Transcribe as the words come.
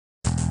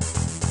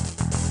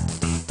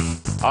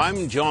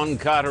I'm John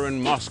Carter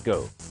in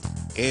Moscow,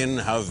 in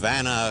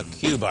Havana,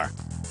 Cuba.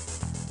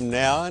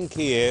 Now in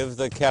Kiev,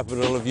 the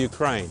capital of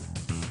Ukraine.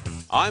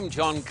 I'm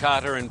John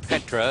Carter in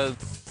Petra,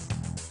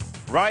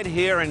 right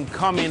here in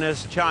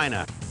communist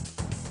China,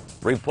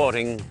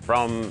 reporting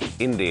from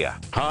India.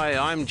 Hi,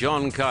 I'm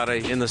John Carter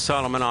in the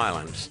Solomon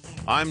Islands.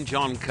 I'm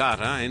John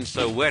Carter in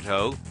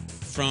Soweto,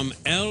 from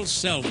El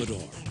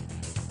Salvador.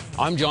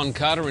 I'm John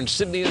Carter in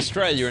Sydney,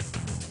 Australia.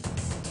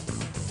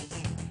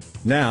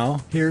 Now,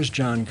 here's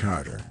John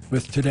Carter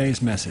with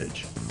today's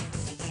message.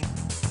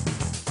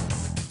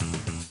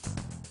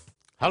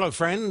 Hello,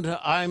 friend.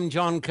 I'm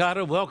John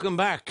Carter. Welcome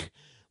back.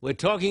 We're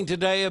talking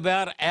today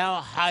about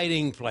our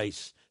hiding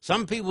place.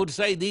 Some people would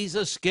say these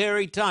are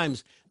scary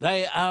times.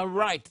 They are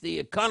right. The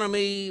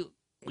economy,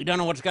 we don't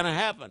know what's going to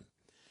happen.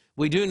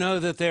 We do know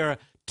that there are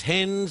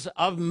tens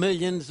of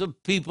millions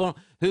of people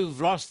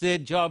who've lost their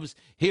jobs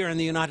here in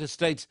the United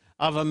States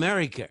of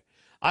America.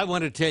 I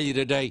want to tell you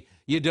today,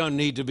 you don't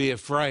need to be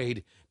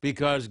afraid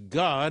because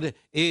God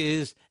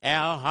is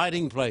our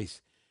hiding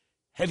place.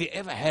 Have you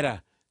ever had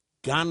a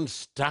gun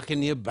stuck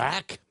in your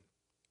back?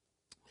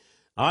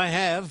 I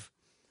have.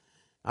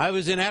 I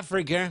was in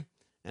Africa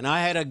and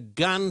I had a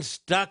gun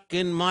stuck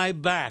in my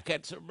back.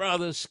 It's a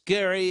rather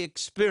scary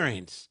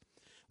experience.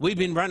 We've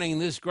been running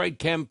this great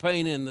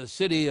campaign in the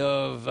city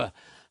of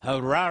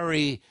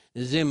Harare,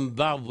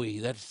 Zimbabwe.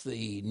 That's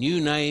the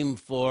new name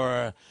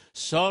for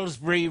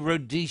Salisbury,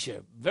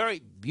 Rhodesia.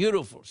 Very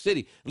beautiful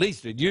city. At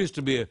least it used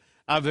to be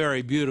a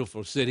very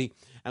beautiful city.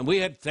 And we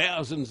had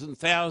thousands and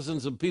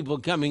thousands of people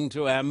coming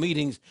to our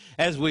meetings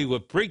as we were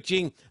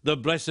preaching the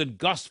blessed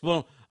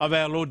gospel of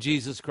our Lord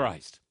Jesus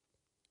Christ.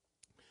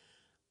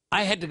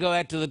 I had to go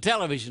out to the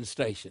television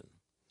station.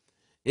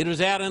 It was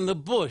out in the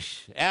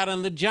bush, out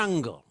in the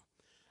jungle.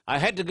 I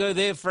had to go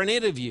there for an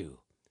interview.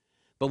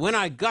 But when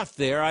I got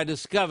there, I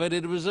discovered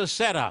it was a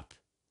setup.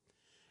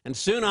 And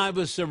soon I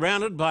was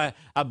surrounded by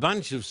a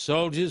bunch of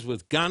soldiers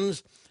with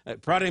guns,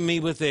 prodding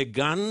me with their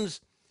guns.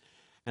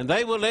 And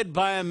they were led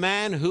by a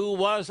man who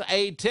was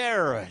a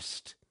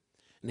terrorist.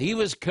 And he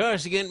was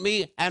cursing at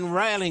me and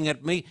railing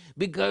at me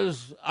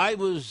because I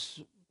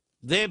was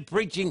there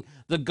preaching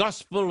the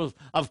gospel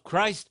of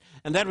Christ,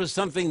 and that was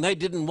something they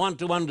didn't want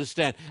to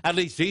understand. At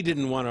least he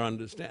didn't want to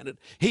understand it.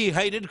 He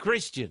hated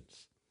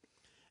Christians.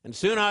 And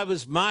soon I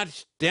was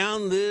marched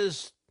down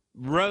this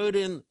road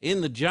in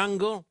the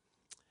jungle,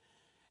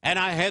 and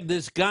I had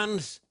this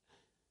gun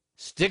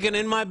sticking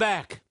in my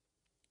back.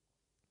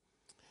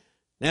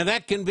 Now,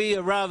 that can be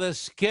a rather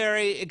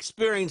scary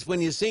experience when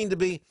you seem to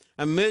be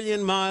a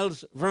million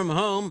miles from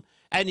home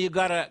and you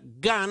got a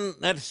gun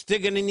that's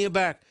sticking in your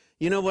back.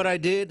 You know what I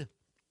did?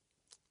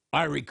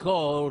 I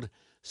recalled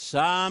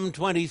Psalm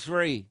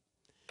 23.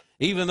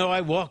 Even though I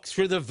walk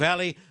through the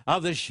valley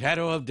of the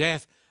shadow of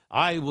death,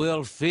 I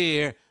will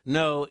fear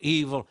no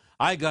evil.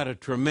 I got a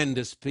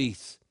tremendous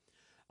peace.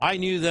 I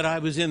knew that I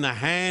was in the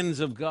hands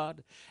of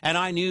God, and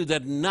I knew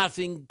that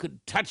nothing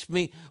could touch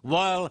me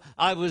while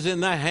I was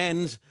in the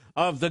hands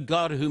of the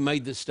God who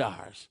made the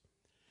stars.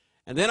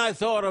 And then I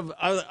thought of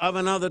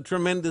another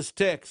tremendous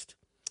text.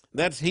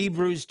 That's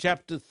Hebrews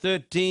chapter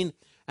 13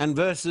 and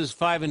verses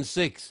 5 and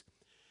 6.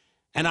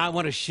 And I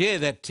want to share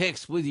that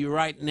text with you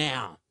right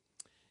now.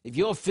 If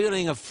you're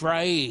feeling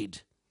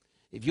afraid,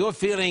 if you're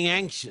feeling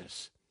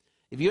anxious,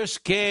 if you're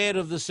scared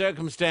of the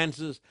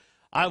circumstances,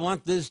 I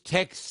want this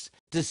text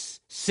to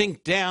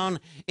sink down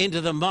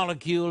into the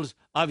molecules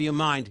of your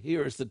mind.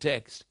 Here is the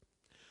text.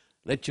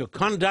 Let your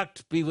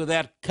conduct be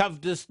without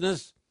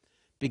covetousness.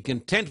 Be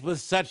content with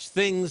such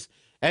things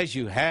as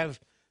you have.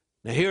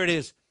 Now here it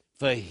is.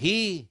 For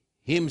he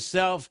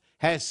himself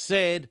has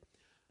said,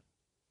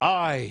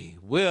 I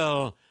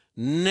will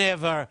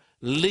never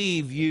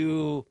leave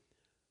you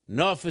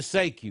nor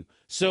forsake you.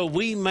 So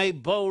we may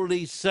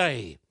boldly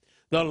say,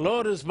 the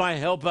Lord is my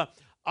helper.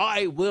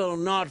 I will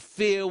not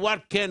fear.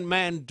 What can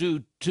man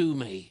do to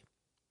me?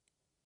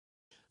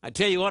 I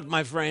tell you what,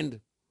 my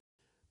friend,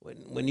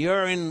 when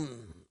you're in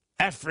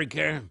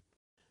Africa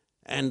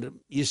and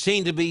you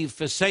seem to be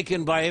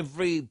forsaken by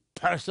every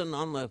person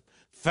on the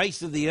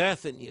face of the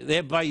earth and you're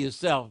there by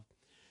yourself,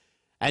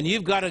 and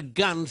you've got a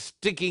gun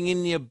sticking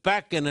in your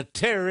back and a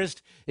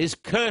terrorist is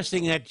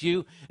cursing at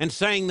you and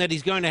saying that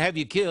he's going to have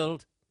you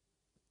killed,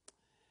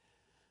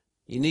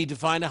 you need to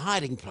find a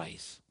hiding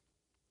place.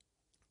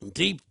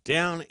 Deep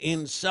down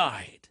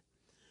inside,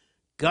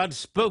 God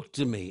spoke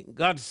to me.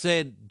 God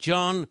said,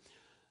 John,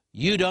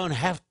 you don't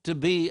have to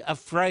be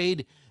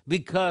afraid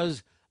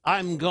because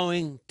I'm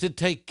going to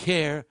take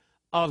care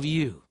of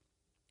you.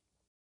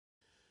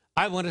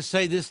 I want to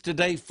say this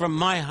today from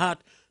my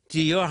heart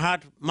to your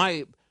heart,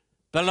 my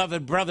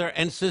beloved brother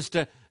and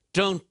sister.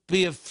 Don't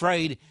be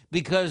afraid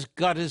because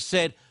God has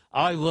said,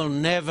 I will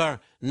never,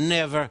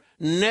 never,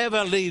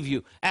 never leave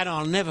you and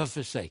I'll never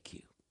forsake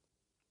you.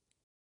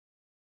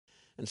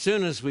 And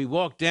soon as we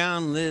walked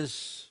down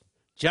this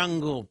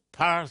jungle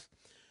path,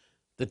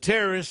 the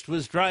terrorist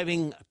was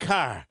driving a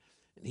car.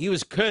 He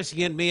was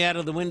cursing at me out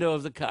of the window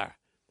of the car.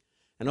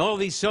 And all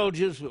these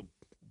soldiers were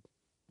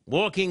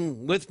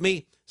walking with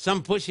me,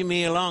 some pushing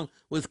me along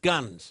with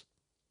guns.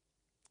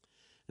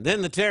 And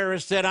then the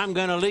terrorist said, I'm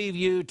going to leave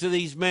you to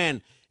these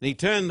men. And he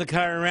turned the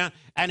car around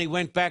and he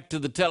went back to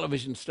the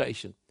television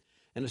station.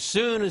 And as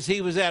soon as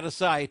he was out of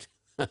sight,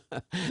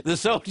 the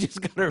soldiers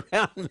got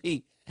around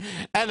me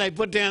and they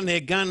put down their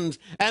guns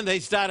and they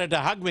started to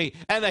hug me.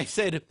 And they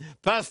said,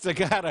 Pastor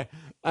Carter,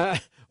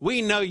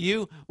 we know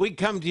you. We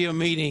come to your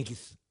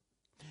meetings.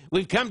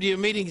 We've come to your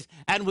meetings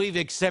and we've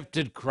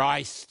accepted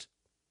Christ.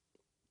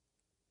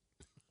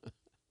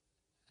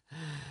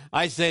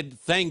 I said,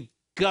 thank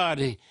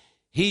God,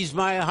 he's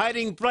my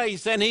hiding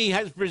place and he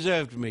has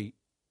preserved me.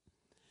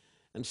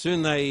 And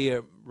soon they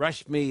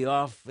rushed me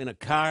off in a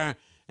car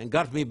and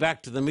got me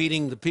back to the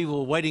meeting. The people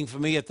were waiting for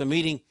me at the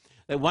meeting.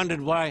 They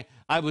wondered why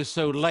I was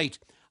so late.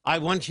 I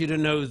want you to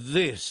know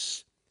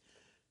this.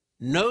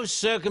 No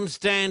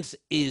circumstance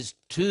is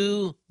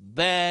too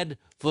bad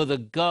for the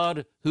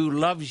God who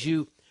loves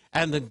you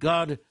and the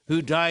God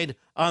who died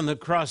on the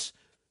cross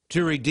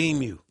to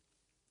redeem you.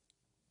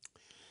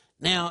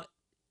 Now,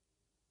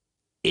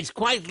 it's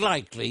quite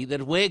likely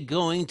that we're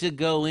going to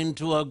go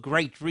into a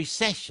great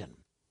recession,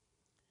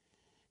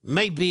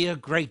 maybe a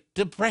great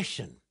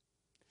depression.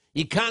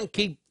 You can't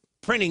keep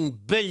printing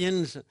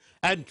billions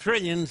and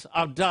trillions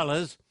of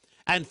dollars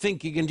and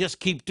think you can just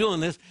keep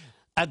doing this.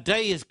 A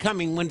day is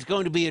coming when it's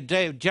going to be a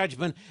day of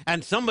judgment,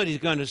 and somebody's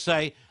going to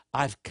say,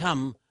 I've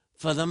come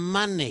for the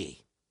money.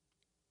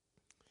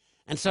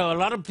 And so a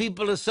lot of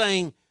people are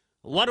saying,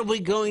 what are we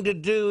going to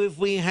do if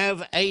we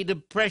have a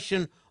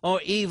depression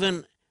or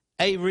even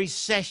a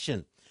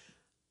recession?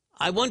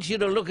 I want you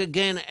to look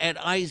again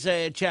at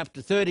Isaiah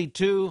chapter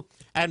 32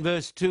 and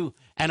verse 2,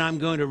 and I'm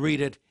going to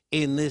read it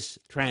in this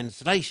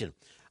translation.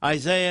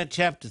 Isaiah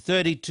chapter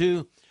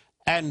 32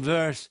 and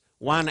verse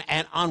 1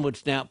 and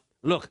onwards. Now,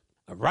 look,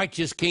 a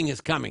righteous king is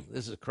coming.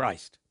 This is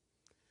Christ.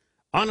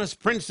 Honest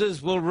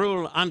princes will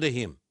rule under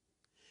him.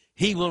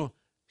 He will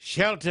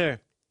shelter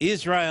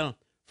Israel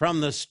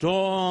from the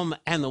storm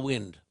and the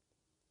wind.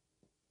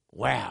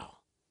 Wow.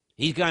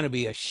 He's going to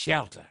be a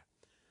shelter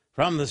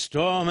from the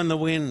storm and the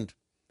wind.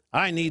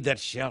 I need that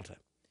shelter.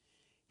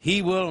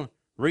 He will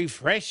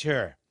refresh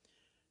her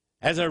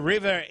as a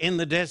river in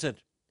the desert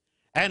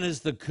and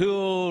as the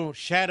cool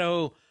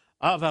shadow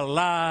of a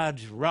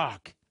large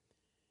rock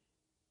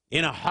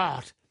in a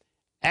hot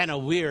and a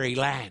weary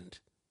land.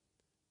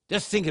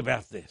 Just think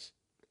about this.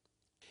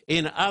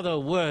 In other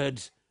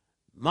words,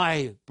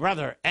 my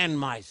brother and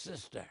my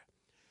sister,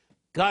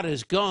 God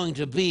is going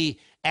to be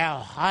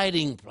our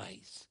hiding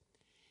place.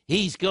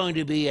 He's going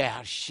to be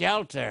our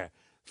shelter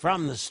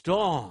from the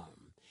storm.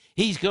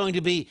 He's going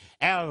to be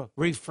our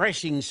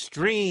refreshing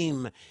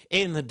stream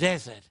in the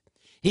desert.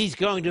 He's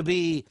going to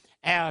be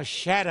our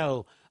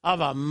shadow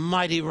of a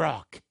mighty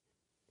rock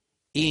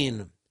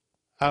in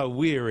a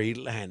weary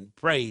land.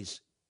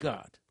 Praise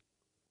God.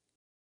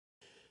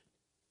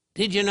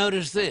 Did you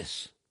notice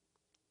this?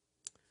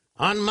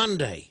 On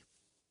Monday,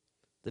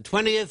 the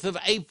 20th of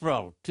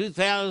April,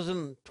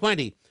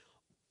 2020,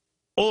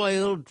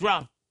 oil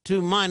dropped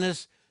to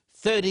minus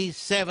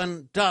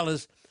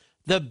 $37,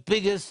 the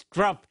biggest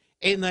drop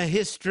in the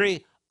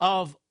history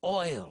of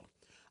oil.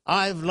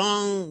 I've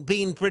long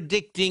been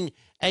predicting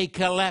a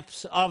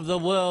collapse of the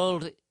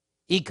world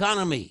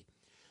economy.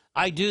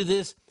 I do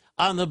this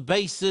on the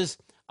basis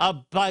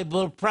of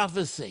Bible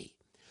prophecy.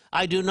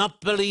 I do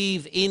not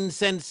believe in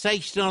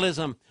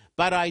sensationalism,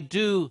 but I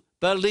do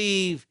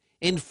believe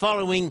in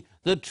following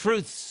the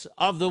truths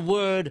of the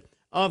Word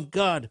of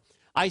God.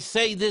 I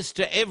say this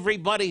to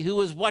everybody who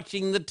is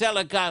watching the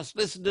telecast.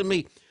 Listen to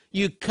me.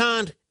 You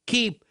can't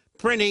keep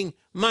printing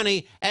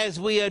money as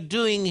we are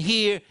doing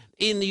here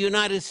in the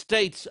United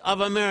States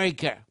of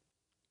America.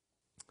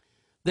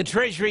 The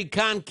Treasury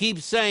can't keep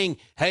saying,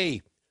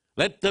 hey,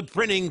 let the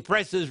printing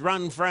presses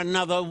run for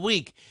another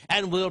week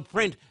and we'll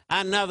print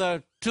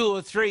another $2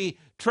 or $3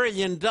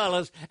 trillion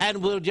and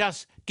we'll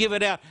just give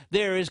it out.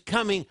 There is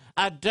coming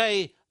a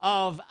day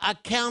of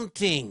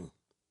accounting.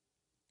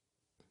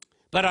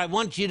 But I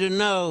want you to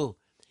know,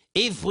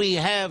 if we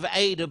have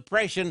a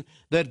depression,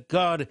 that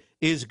God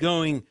is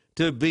going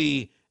to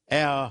be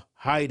our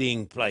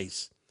hiding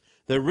place.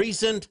 The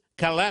recent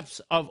collapse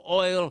of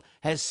oil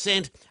has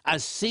sent a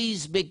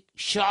seismic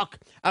shock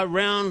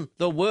around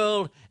the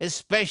world,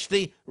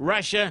 especially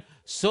Russia,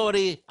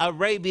 Saudi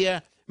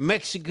Arabia,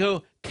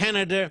 Mexico,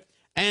 Canada,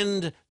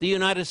 and the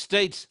United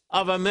States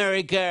of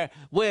America,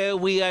 where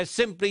we are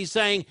simply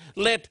saying,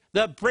 let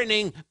the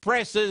printing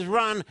presses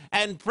run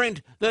and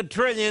print the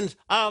trillions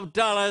of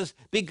dollars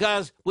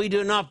because we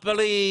do not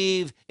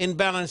believe in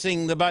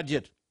balancing the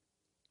budget.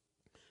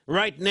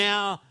 Right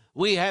now,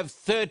 we have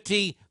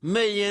 30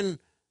 million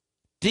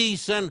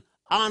decent,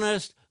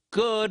 honest,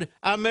 good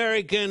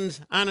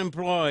Americans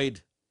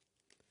unemployed.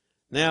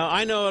 Now,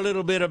 I know a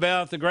little bit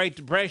about the Great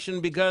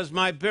Depression because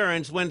my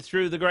parents went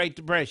through the Great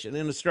Depression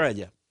in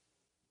Australia.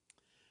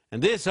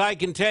 And this, I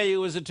can tell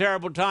you, was a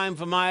terrible time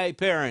for my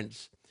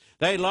parents.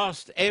 They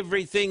lost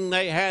everything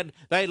they had.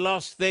 They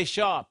lost their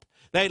shop.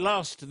 They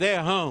lost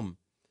their home.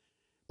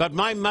 But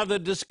my mother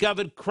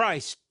discovered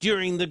Christ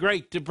during the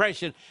Great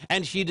Depression,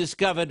 and she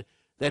discovered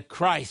that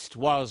Christ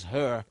was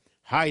her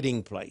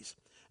hiding place.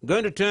 I'm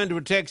going to turn to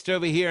a text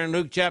over here in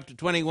Luke chapter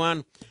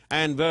 21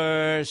 and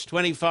verse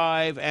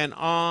 25 and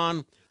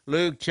on.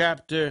 Luke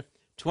chapter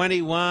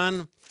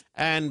 21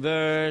 and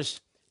verse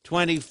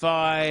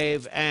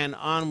 25 and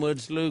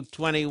onwards. Luke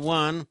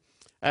 21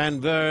 and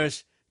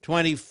verse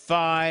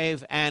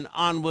 25 and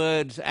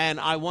onwards. And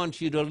I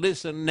want you to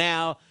listen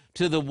now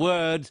to the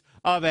words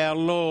of our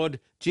Lord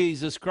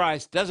Jesus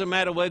Christ. Doesn't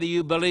matter whether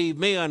you believe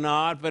me or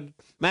not, but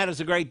matters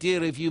a great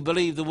deal if you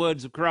believe the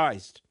words of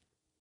Christ.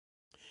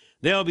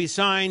 There'll be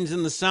signs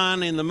in the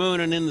sun, in the moon,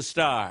 and in the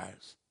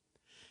stars.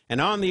 And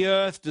on the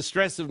earth,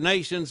 distress of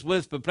nations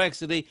with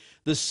perplexity,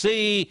 the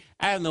sea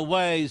and the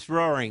waves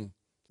roaring.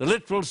 The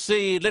literal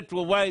sea,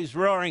 literal waves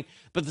roaring,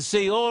 but the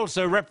sea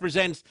also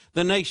represents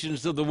the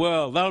nations of the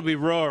world. They'll be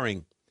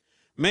roaring.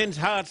 Men's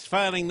hearts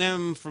failing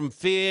them from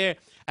fear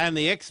and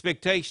the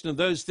expectation of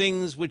those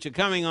things which are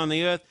coming on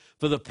the earth,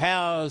 for the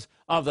powers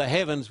of the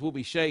heavens will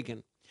be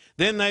shaken.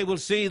 Then they will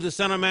see the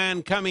Son of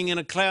Man coming in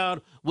a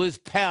cloud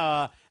with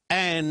power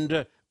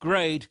and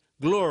great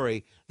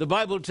glory. The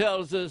Bible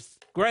tells us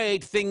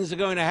great things are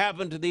going to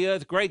happen to the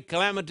earth, great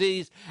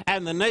calamities,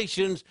 and the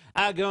nations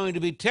are going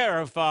to be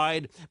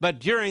terrified. But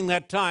during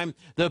that time,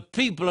 the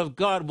people of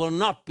God will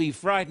not be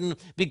frightened,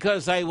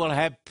 because they will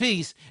have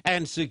peace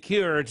and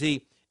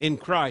security in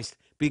Christ,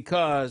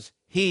 because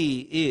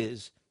he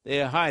is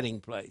their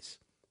hiding place.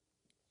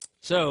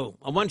 So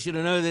I want you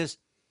to know this.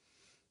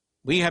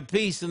 We have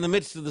peace in the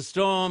midst of the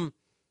storm.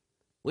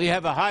 We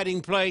have a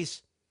hiding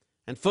place.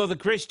 And for the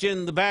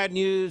Christian, the bad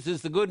news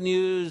is the good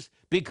news,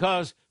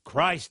 because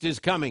Christ is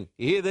coming.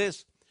 You hear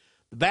this?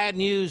 The bad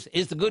news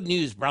is the good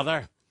news,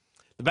 brother.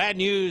 The bad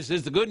news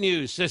is the good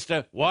news,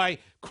 sister. Why?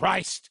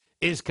 Christ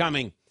is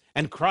coming.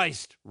 And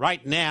Christ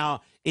right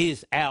now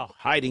is our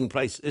hiding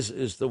place. This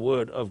is the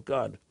word of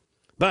God.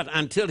 But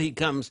until he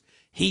comes,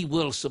 he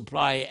will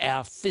supply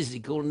our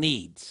physical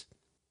needs.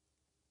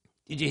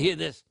 Did you hear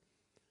this?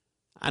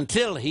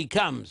 Until he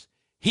comes,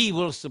 he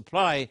will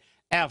supply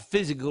our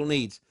physical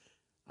needs.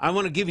 I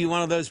want to give you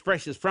one of those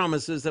precious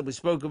promises that we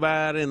spoke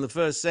about in the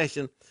first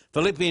session.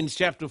 Philippians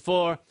chapter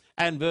 4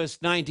 and verse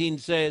 19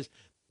 says,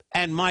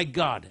 and my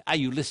God, are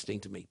you listening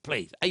to me?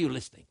 Please, are you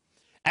listening?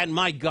 And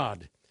my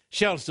God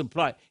shall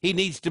supply. He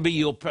needs to be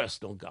your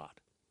personal God.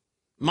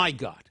 My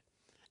God.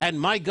 And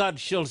my God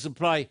shall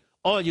supply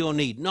all your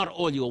need, not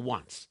all your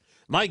wants.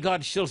 My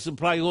God shall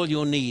supply all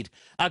your need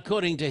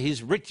according to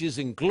his riches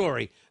and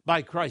glory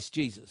by Christ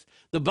Jesus.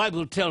 The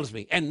Bible tells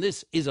me, and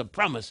this is a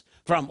promise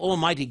from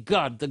Almighty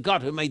God, the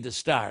God who made the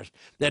stars,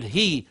 that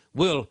he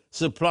will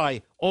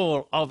supply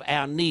all of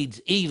our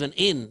needs, even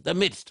in the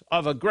midst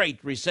of a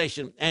great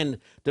recession and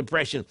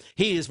depression.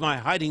 He is my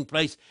hiding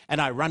place,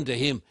 and I run to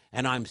him,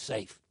 and I'm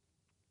safe.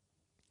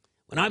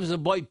 When I was a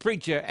boy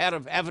preacher out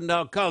of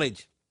Avondale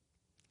College,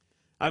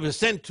 I was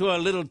sent to a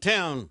little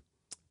town,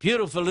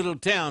 beautiful little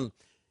town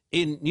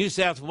in New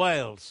South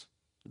Wales,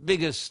 the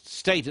biggest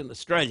state in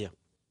Australia.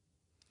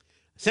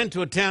 Sent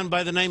to a town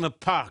by the name of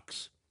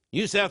Parkes,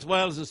 New South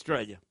Wales,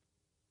 Australia.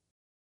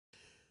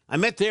 I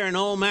met there an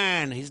old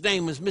man. His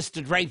name was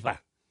Mr. Draper.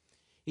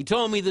 He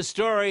told me the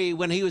story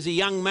when he was a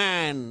young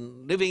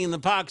man living in the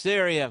Parkes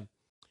area.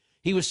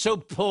 He was so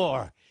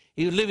poor.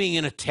 He was living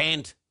in a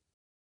tent.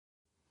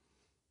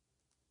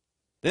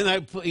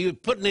 Then he was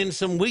putting in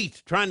some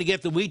wheat, trying to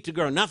get the wheat to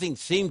grow. Nothing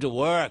seemed to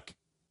work.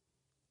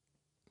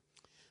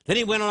 Then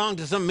he went along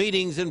to some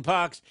meetings in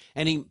Parkes,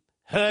 and he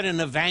heard an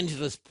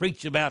evangelist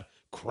preach about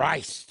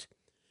Christ.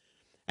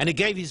 And he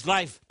gave his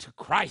life to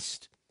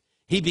Christ.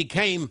 He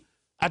became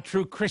a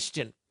true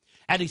Christian,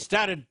 and he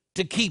started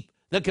to keep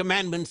the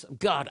commandments of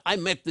God. I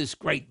met this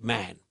great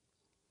man,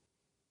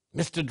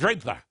 Mr.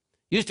 Draper.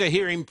 Used to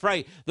hear him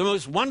pray the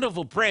most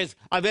wonderful prayers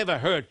I've ever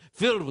heard,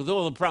 filled with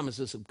all the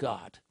promises of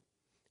God.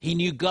 He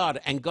knew God,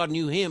 and God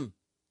knew him.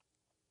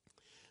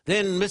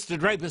 Then Mr.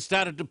 Draper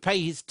started to pay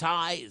his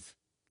tithe.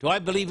 Do I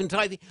believe in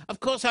tithing? Of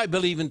course I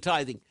believe in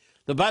tithing.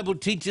 The Bible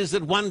teaches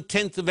that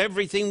 1/10 of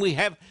everything we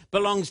have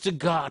belongs to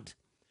God.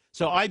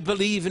 So I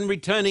believe in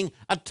returning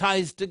a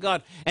tithe to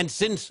God. And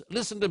since,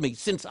 listen to me,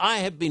 since I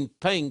have been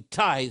paying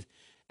tithe,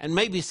 and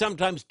maybe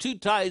sometimes 2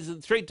 tithes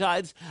and 3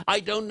 tithes, I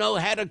don't know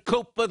how to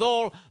cope with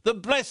all the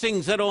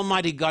blessings that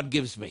Almighty God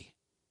gives me.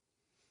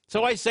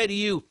 So I say to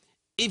you,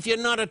 if you're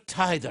not a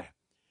tither,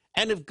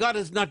 and if God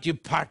is not your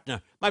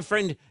partner, my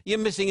friend, you're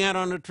missing out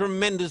on a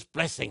tremendous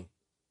blessing.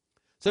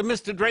 So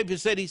Mr. Draper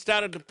said he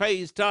started to pay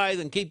his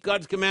tithe and keep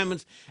God's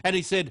commandments, and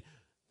he said,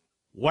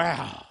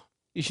 wow,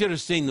 you should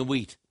have seen the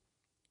wheat,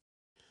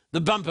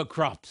 the bumper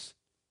crops.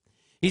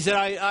 He said,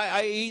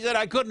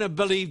 I couldn't have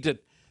believed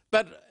it,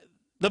 but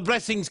the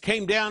blessings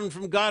came down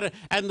from God,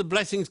 and the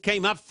blessings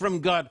came up from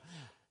God.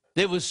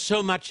 There was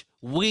so much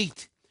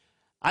wheat.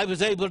 I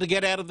was able to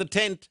get out of the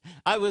tent.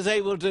 I was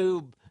able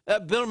to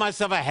build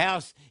myself a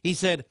house. He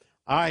said,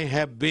 I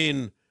have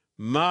been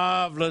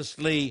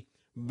marvelously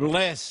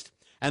blessed.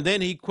 And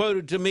then he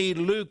quoted to me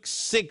Luke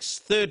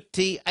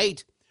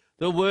 6:38,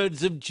 the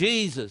words of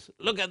Jesus.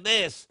 Look at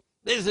this.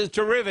 This is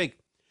terrific.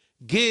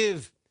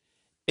 Give,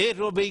 it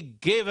will be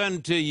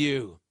given to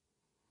you.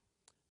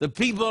 The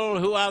people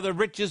who are the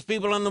richest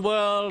people in the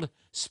world,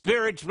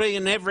 spiritually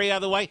and every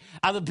other way,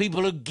 are the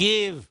people who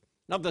give,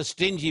 not the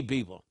stingy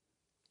people.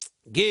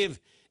 Give,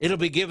 it'll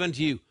be given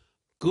to you.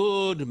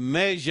 Good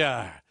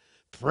measure,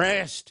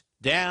 pressed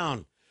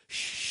down,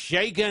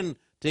 shaken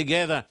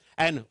together,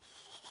 and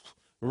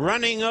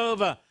running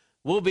over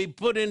will be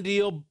put into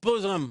your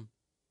bosom.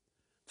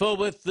 For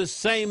with the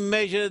same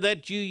measure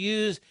that you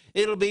use,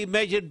 it'll be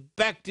measured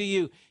back to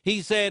you.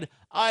 He said,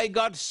 I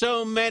got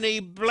so many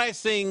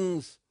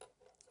blessings.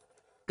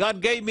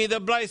 God gave me the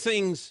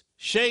blessings,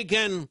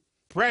 shaken,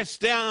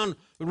 pressed down,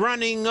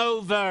 running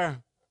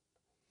over.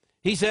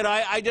 He said,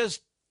 I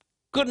just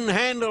couldn't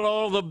handle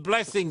all the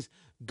blessings.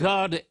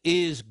 God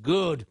is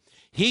good.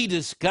 He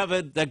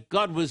discovered that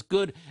God was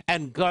good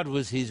and God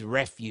was his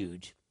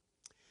refuge.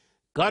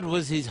 God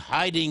was his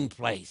hiding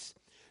place.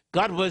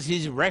 God was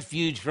his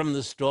refuge from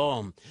the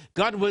storm.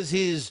 God was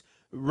his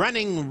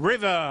running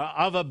river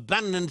of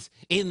abundance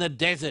in the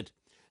desert.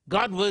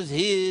 God was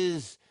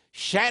his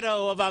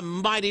shadow of a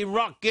mighty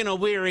rock in a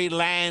weary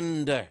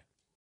land.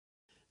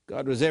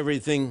 God was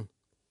everything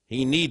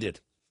he needed.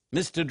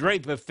 Mr.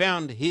 Draper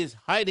found his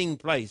hiding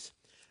place.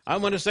 I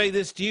want to say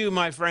this to you,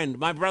 my friend,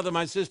 my brother,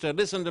 my sister.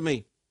 Listen to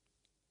me.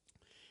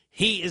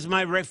 He is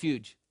my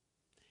refuge.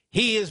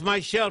 He is my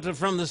shelter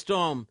from the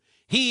storm.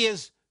 He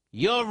is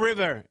your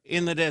river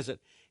in the desert.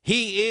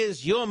 He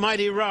is your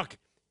mighty rock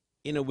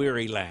in a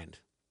weary land.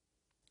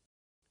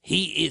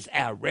 He is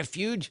our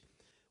refuge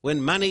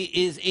when money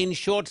is in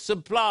short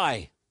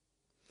supply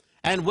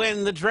and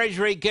when the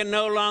Treasury can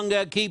no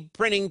longer keep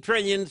printing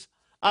trillions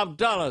of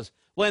dollars.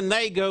 When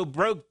they go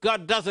broke,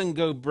 God doesn't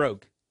go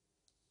broke.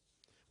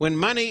 When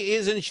money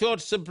is in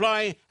short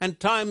supply and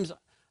times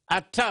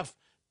are tough,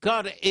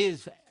 God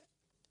is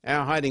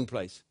our hiding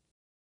place.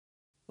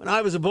 When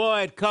I was a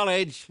boy at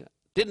college,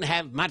 didn't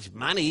have much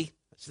money.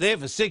 I was there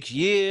for 6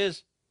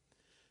 years.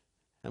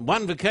 And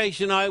one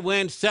vacation I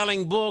went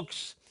selling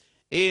books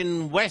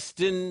in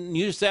Western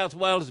New South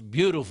Wales,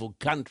 beautiful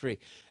country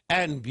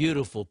and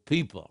beautiful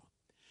people.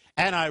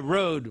 And I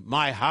rode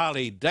my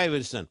Harley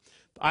Davidson.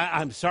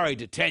 I'm sorry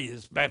to tell you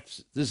this,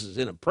 perhaps this is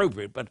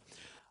inappropriate, but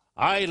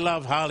I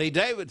love Harley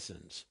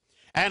Davidsons.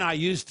 And I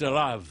used to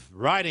love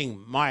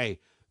riding my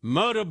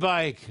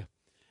motorbike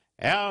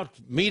out,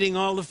 meeting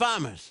all the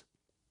farmers,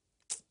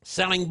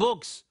 selling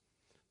books.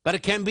 But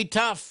it can be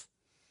tough,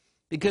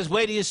 because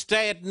where do you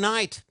stay at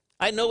night?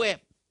 I had nowhere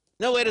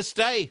to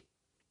stay.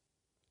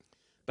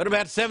 But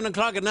about 7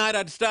 o'clock at night,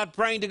 I'd start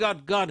praying to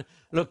God. God,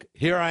 look,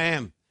 here I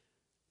am.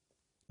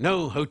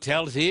 No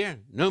hotels here,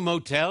 no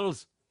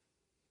motels,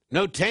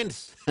 no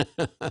tents.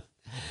 A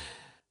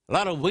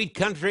lot of wheat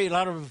country, a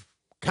lot of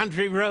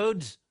country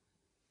roads.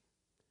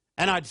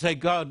 And I'd say,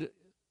 God,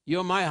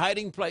 you're my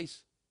hiding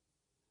place.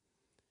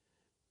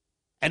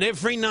 And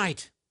every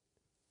night,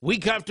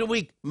 week after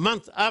week,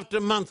 month after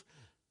month,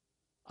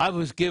 I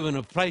was given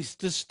a place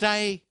to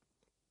stay.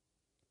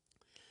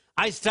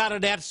 I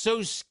started out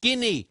so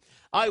skinny.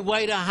 I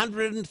weighed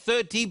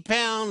 130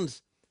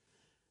 pounds.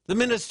 The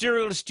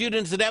ministerial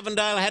students at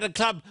Avondale had a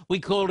club. We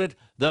called it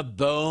the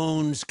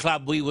Bones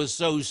Club. We were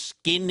so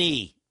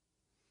skinny.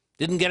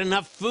 Didn't get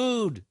enough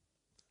food.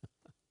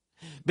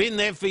 Been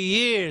there for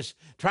years,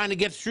 trying to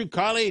get through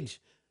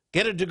college,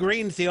 get a degree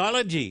in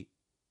theology.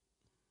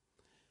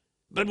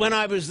 But when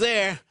I was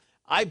there,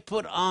 I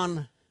put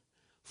on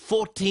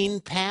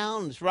 14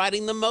 pounds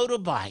riding the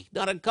motorbike,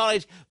 not at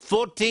college,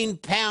 14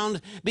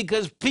 pounds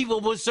because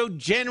people were so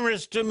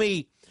generous to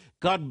me.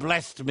 God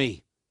blessed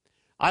me.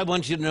 I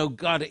want you to know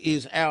God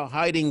is our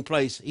hiding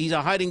place. He's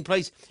a hiding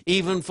place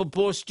even for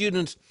poor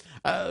students.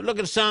 Look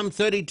at Psalm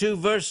 32,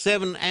 verse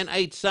 7 and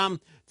 8.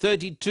 Psalm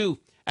 32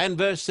 and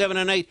verse 7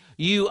 and 8.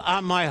 You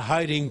are my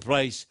hiding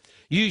place.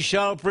 You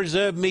shall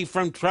preserve me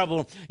from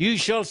trouble. You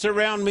shall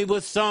surround me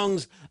with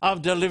songs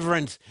of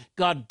deliverance.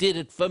 God did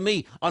it for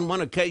me on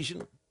one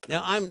occasion.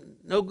 Now, I'm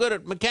no good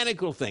at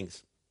mechanical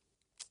things.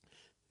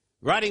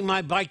 Riding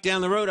my bike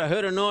down the road, I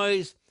heard a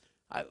noise.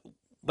 I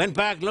went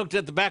back, looked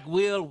at the back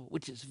wheel,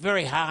 which is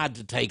very hard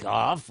to take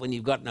off when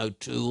you've got no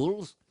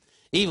tools.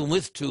 Even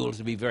with tools,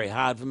 it'd be very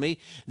hard for me.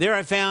 There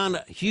I found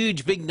a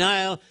huge big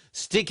nail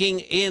sticking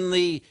in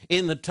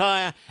the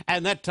tire,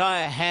 and that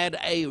tire had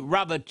a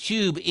rubber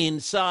tube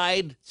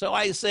inside. So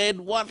I said,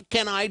 what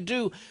can I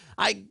do?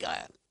 I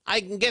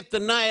can get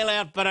the nail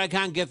out, but I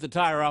can't get the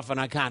tire off, and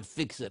I can't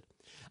fix it.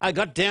 I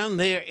got down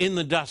there in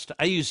the dust.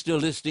 Are you still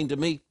listening to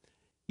me?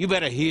 You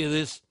better hear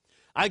this.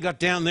 I got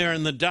down there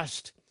in the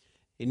dust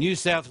in New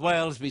South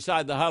Wales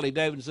beside the Harley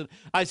Davidson.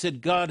 I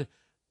said, God,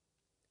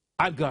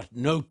 I've got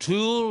no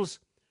tools.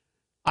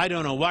 I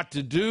don't know what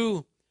to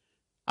do.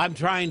 I'm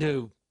trying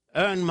to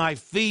earn my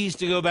fees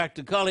to go back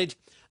to college.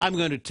 I'm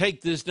going to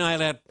take this nail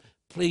out.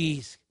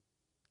 Please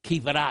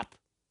keep it up.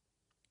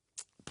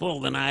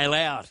 Pull the nail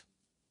out.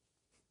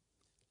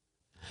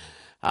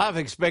 I'm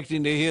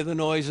expecting to hear the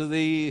noise of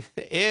the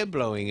air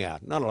blowing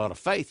out. Not a lot of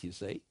faith, you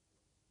see.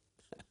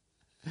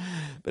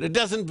 But it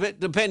doesn't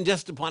depend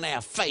just upon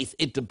our faith.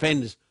 It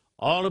depends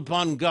all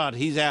upon God.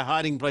 He's our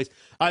hiding place.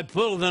 I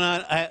pulled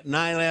the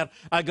nail out.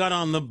 I got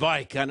on the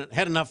bike and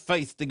had enough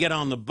faith to get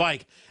on the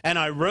bike, and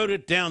I rode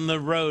it down the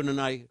road, and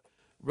I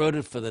rode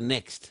it for the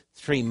next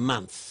 3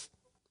 months,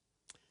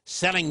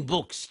 selling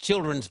books,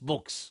 children's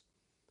books,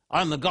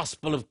 on the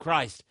gospel of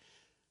Christ.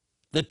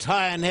 The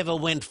tire never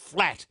went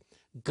flat.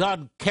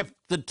 God kept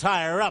the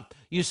tire up.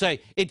 You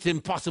say, it's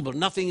impossible.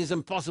 Nothing is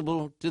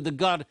impossible to the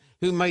God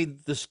who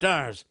made the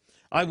stars.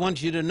 I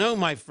want you to know,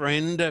 my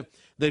friend,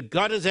 that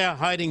God is our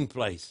hiding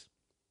place.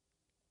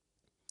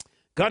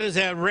 God is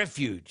our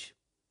refuge.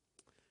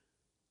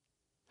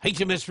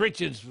 H.M.S.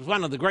 Richards was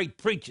one of the great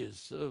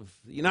preachers of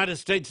the United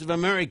States of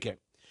America.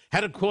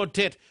 Had a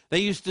quartet. They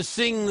used to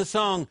sing the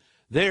song,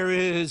 "There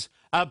is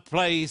a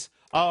place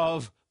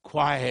of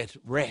quiet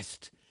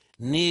rest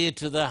near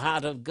to the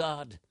heart of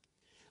God."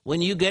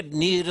 When you get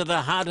near to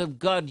the heart of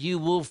God, you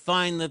will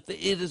find that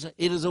it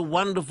is a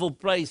wonderful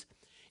place.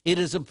 It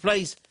is a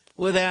place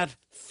without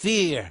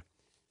fear.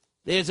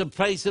 There's a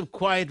place of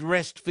quiet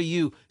rest for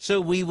you.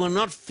 So we will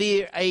not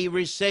fear a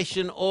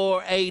recession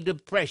or a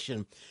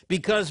depression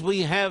because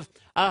we have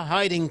a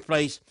hiding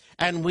place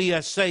and we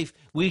are safe.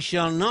 We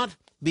shall not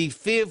be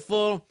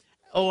fearful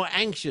or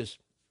anxious.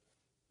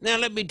 Now,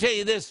 let me tell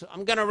you this.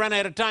 I'm going to run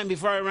out of time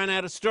before I run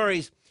out of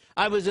stories.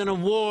 I was in a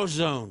war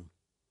zone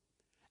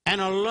and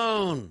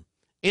alone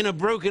in a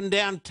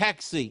broken-down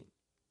taxi.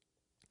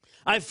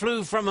 I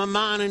flew from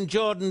Amman in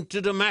Jordan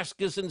to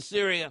Damascus in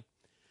Syria.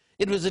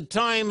 It was a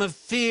time of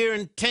fear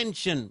and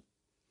tension.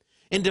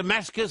 In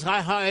Damascus,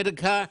 I hired a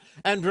car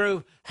and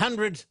drove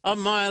hundreds of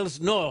miles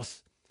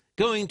north,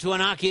 going to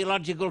an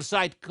archaeological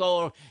site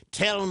called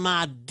Tel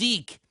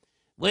Mardik,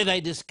 where they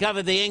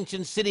discovered the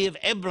ancient city of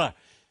Ebla.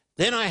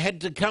 Then I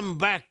had to come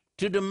back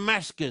to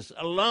Damascus,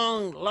 a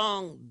long,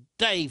 long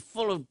day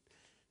full of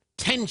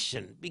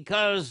tension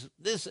because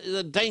this is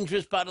a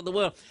dangerous part of the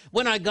world.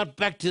 When I got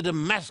back to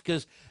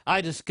Damascus,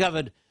 I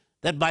discovered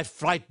that my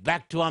flight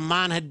back to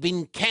Amman had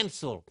been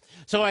cancelled.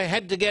 So I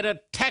had to get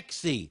a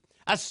taxi,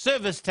 a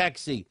service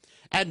taxi,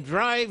 and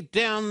drive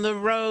down the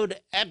road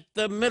at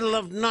the middle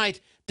of night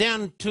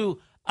down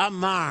to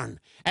Amman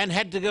and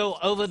had to go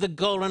over the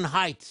Golan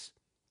Heights.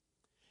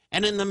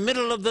 And in the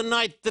middle of the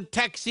night, the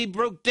taxi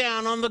broke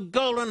down on the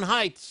Golan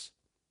Heights.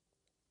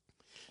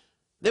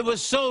 There were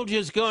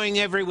soldiers going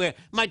everywhere.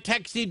 My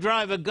taxi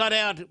driver got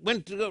out,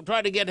 went to go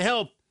try to get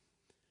help.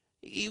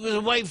 He was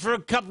away for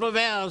a couple of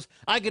hours.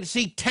 I could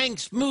see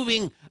tanks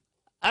moving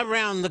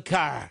around the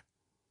car.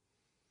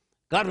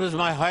 God was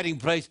my hiding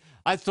place.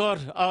 I thought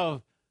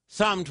of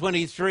Psalm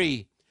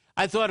 23.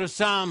 I thought of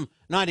Psalm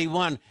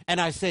 91, and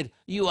I said,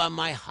 "You are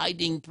my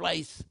hiding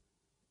place."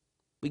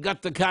 We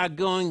got the car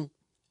going.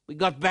 We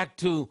got back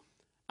to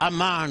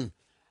Amman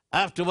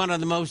after one of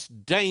the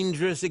most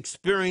dangerous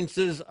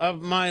experiences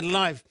of my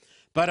life.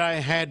 But I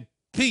had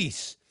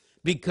peace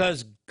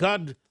because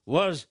God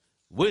was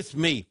with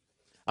me.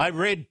 I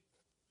read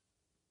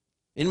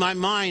in my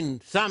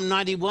mind Psalm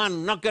 91.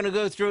 I'm not going to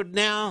go through it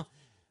now,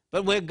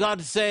 but where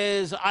God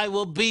says, "I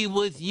will be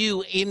with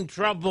you in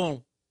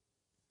trouble.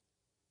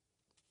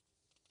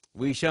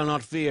 We shall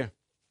not fear."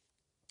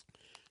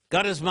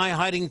 God is my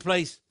hiding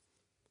place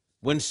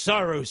when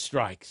sorrow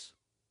strikes.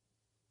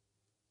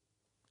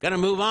 Going to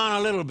move on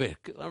a little bit.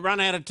 I'll run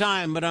out of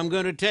time, but I'm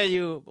going to tell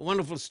you a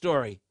wonderful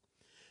story.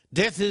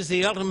 Death is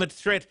the ultimate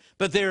threat,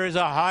 but there is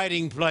a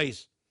hiding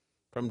place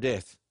from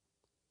death.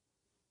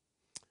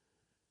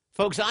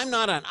 Folks, I'm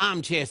not an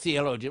armchair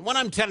theologian. What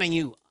I'm telling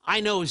you,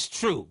 I know is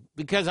true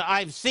because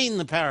I've seen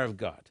the power of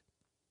God.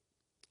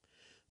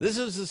 This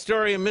is the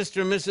story of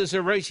Mr. and Mrs.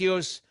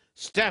 Horatio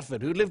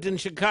Stafford, who lived in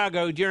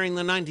Chicago during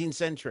the 19th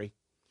century.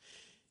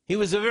 He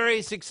was a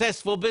very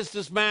successful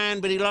businessman,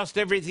 but he lost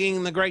everything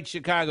in the Great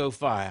Chicago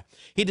Fire.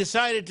 He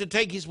decided to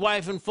take his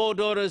wife and 4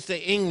 daughters to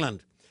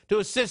England to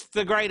assist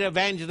the great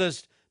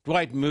evangelist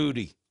Dwight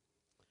Moody.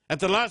 At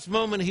the last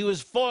moment, he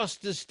was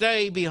forced to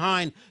stay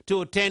behind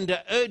to attend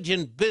to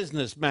urgent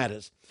business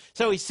matters.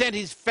 So he sent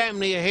his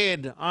family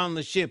ahead on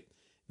the ship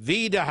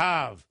Vie de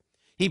Havre.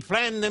 He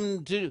planned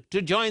them to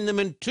join them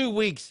in 2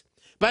 weeks,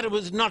 but it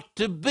was not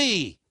to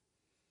be.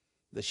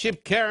 The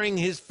ship carrying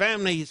his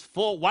family, his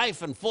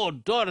wife and 4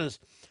 daughters,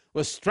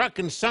 was struck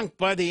and sunk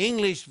by the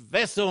English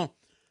vessel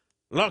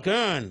Loch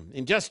Earn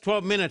in just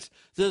 12 minutes.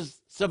 The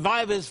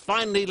survivors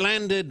finally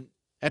landed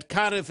at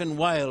Cardiff in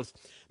Wales.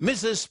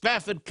 Mrs.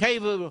 Spafford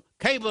cabled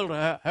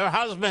her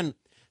husband,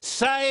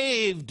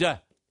 "Saved,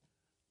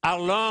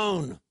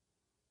 alone."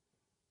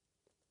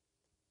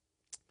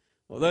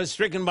 Although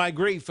stricken by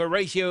grief,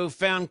 Horatio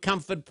found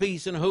comfort,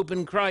 peace, and hope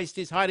in Christ,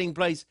 his hiding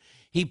place.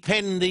 He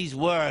penned these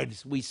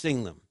words. We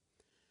sing them.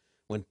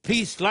 "When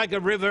peace like a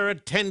river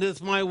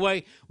attendeth my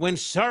way, when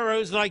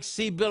sorrows like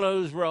sea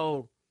billows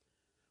roll,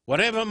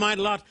 whatever my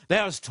lot,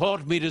 thou hast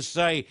taught me to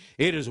say,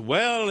 it is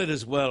well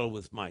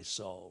with my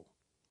soul.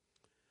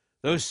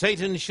 Though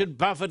Satan should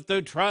buffet,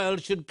 though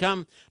trials should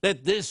come,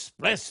 let this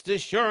blessed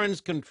assurance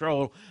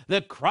control,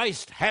 that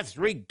Christ hath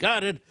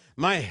regarded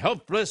my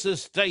helpless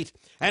estate,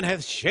 and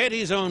hath shed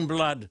his own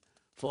blood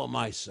for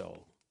my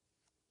soul."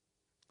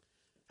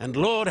 And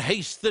Lord,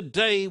 haste the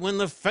day when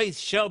the faith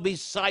shall be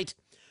sight,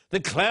 the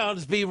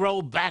clouds be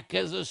rolled back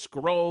as a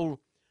scroll,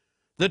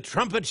 the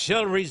trumpet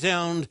shall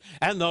resound,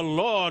 and the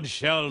Lord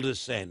shall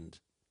descend.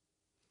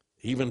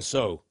 Even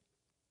so,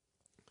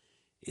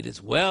 it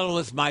is well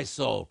with my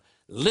soul.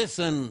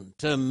 Listen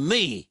to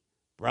me,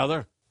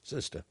 brother,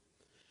 sister.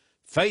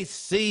 Faith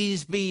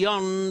sees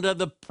beyond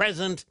the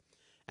present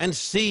and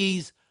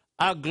sees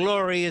a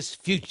glorious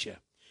future.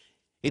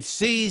 It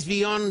sees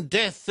beyond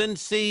death and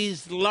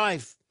sees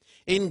life.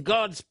 In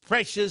God's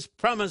precious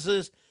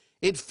promises,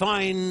 it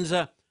finds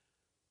a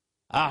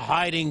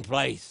hiding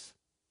place.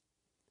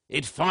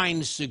 It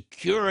finds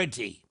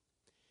security.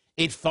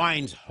 It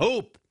finds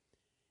hope.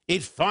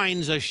 It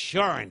finds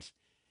assurance.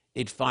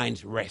 It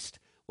finds rest.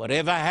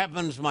 Whatever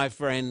happens, my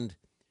friend,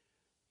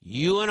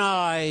 you and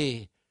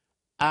I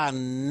are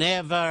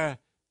never,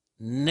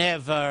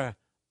 never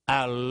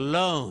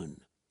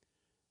alone.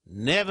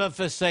 Never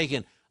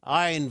forsaken.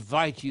 I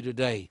invite you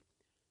today,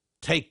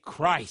 take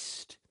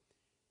Christ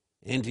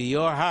into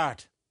your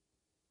heart.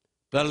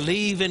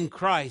 Believe in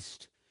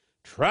Christ.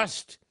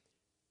 Trust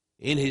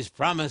in his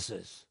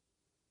promises.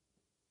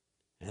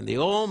 And the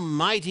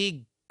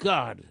Almighty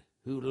God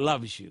who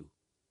loves you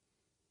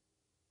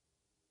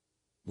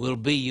will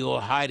be your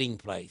hiding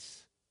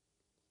place.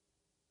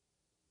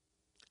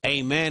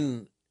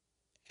 Amen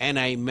and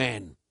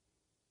amen.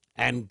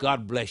 And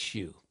God bless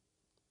you.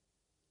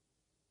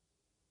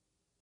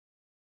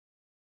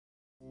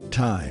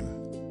 Time.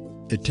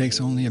 It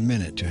takes only a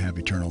minute to have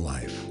eternal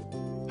life.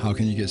 How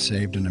can you get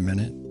saved in a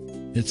minute?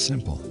 It's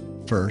simple.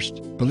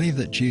 First, believe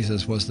that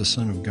Jesus was the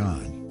Son of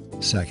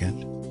God.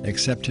 Second,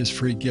 accept his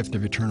free gift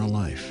of eternal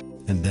life.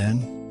 And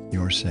then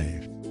you're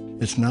saved.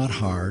 It's not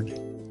hard.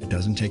 It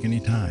doesn't take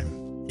any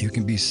time. You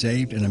can be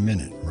saved in a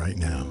minute right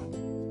now.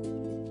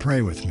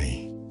 Pray with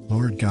me.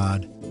 Lord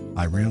God,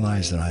 I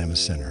realize that I am a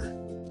sinner.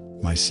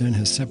 My sin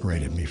has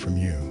separated me from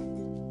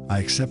you. I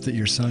accept that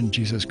your Son,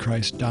 Jesus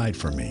Christ, died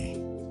for me.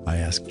 I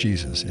ask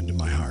Jesus into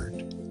my heart.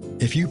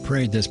 If you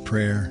prayed this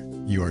prayer,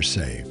 you are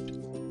saved.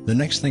 The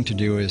next thing to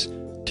do is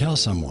tell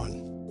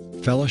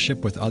someone.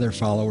 Fellowship with other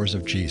followers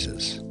of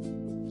Jesus.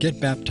 Get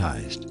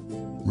baptized.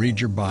 Read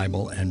your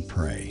Bible and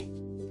pray.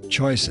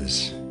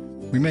 Choices.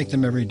 We make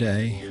them every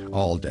day,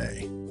 all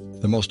day.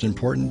 The most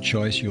important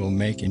choice you will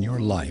make in your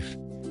life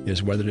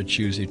is whether to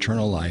choose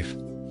eternal life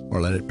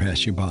or let it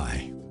pass you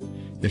by.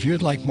 If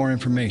you'd like more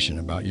information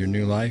about your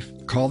new life,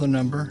 call the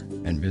number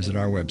and visit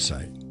our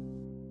website.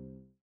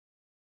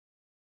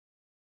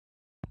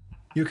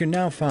 You can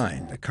now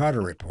find the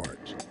Carter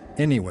Report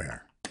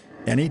anywhere,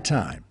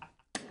 anytime,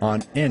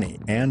 on any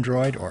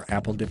Android or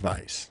Apple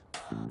device.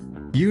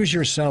 Use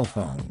your cell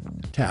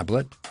phone,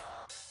 tablet,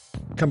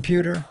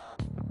 computer,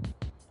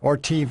 or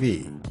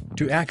TV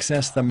to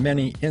access the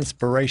many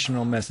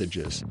inspirational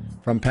messages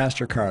from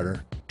Pastor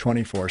Carter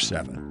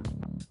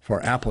 24/7.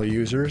 For Apple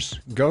users,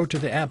 go to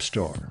the App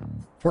Store.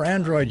 For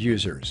Android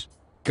users,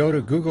 go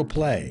to Google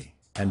Play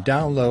and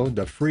download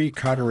the free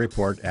Carter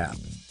Report app.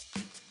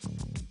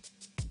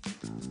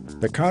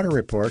 The Carter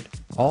Report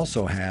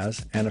also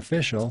has an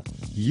official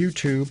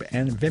YouTube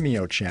and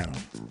Vimeo channel.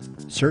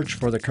 Search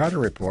for the Carter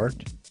Report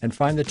and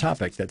find the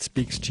topic that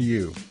speaks to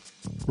you.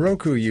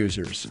 Roku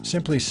users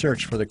simply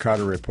search for the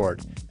Carter Report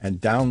and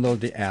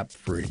download the app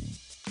free.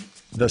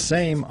 The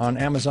same on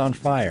Amazon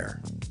Fire.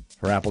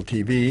 For Apple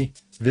TV,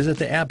 visit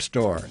the App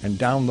Store and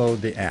download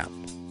the app.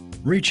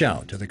 Reach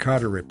out to the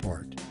Carter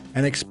Report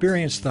and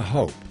experience the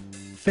hope,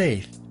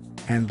 faith,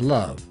 and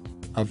love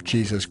of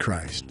Jesus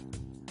Christ.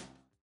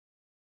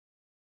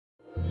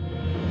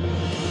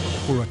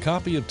 For a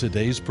copy of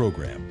today's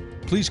program,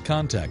 please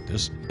contact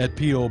us at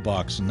P.O.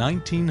 Box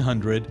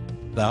 1900,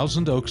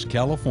 Thousand Oaks,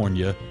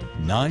 California,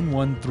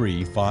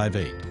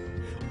 91358.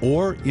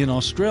 Or in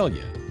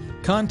Australia,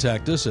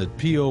 contact us at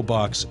P.O.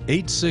 Box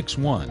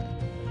 861,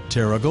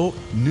 Terrigal,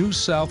 New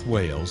South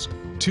Wales,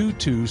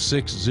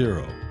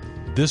 2260.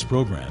 This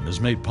program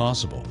is made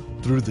possible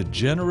through the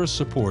generous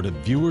support of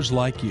viewers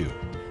like you.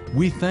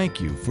 We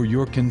thank you for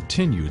your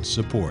continued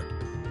support.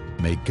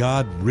 May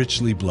God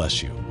richly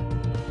bless you.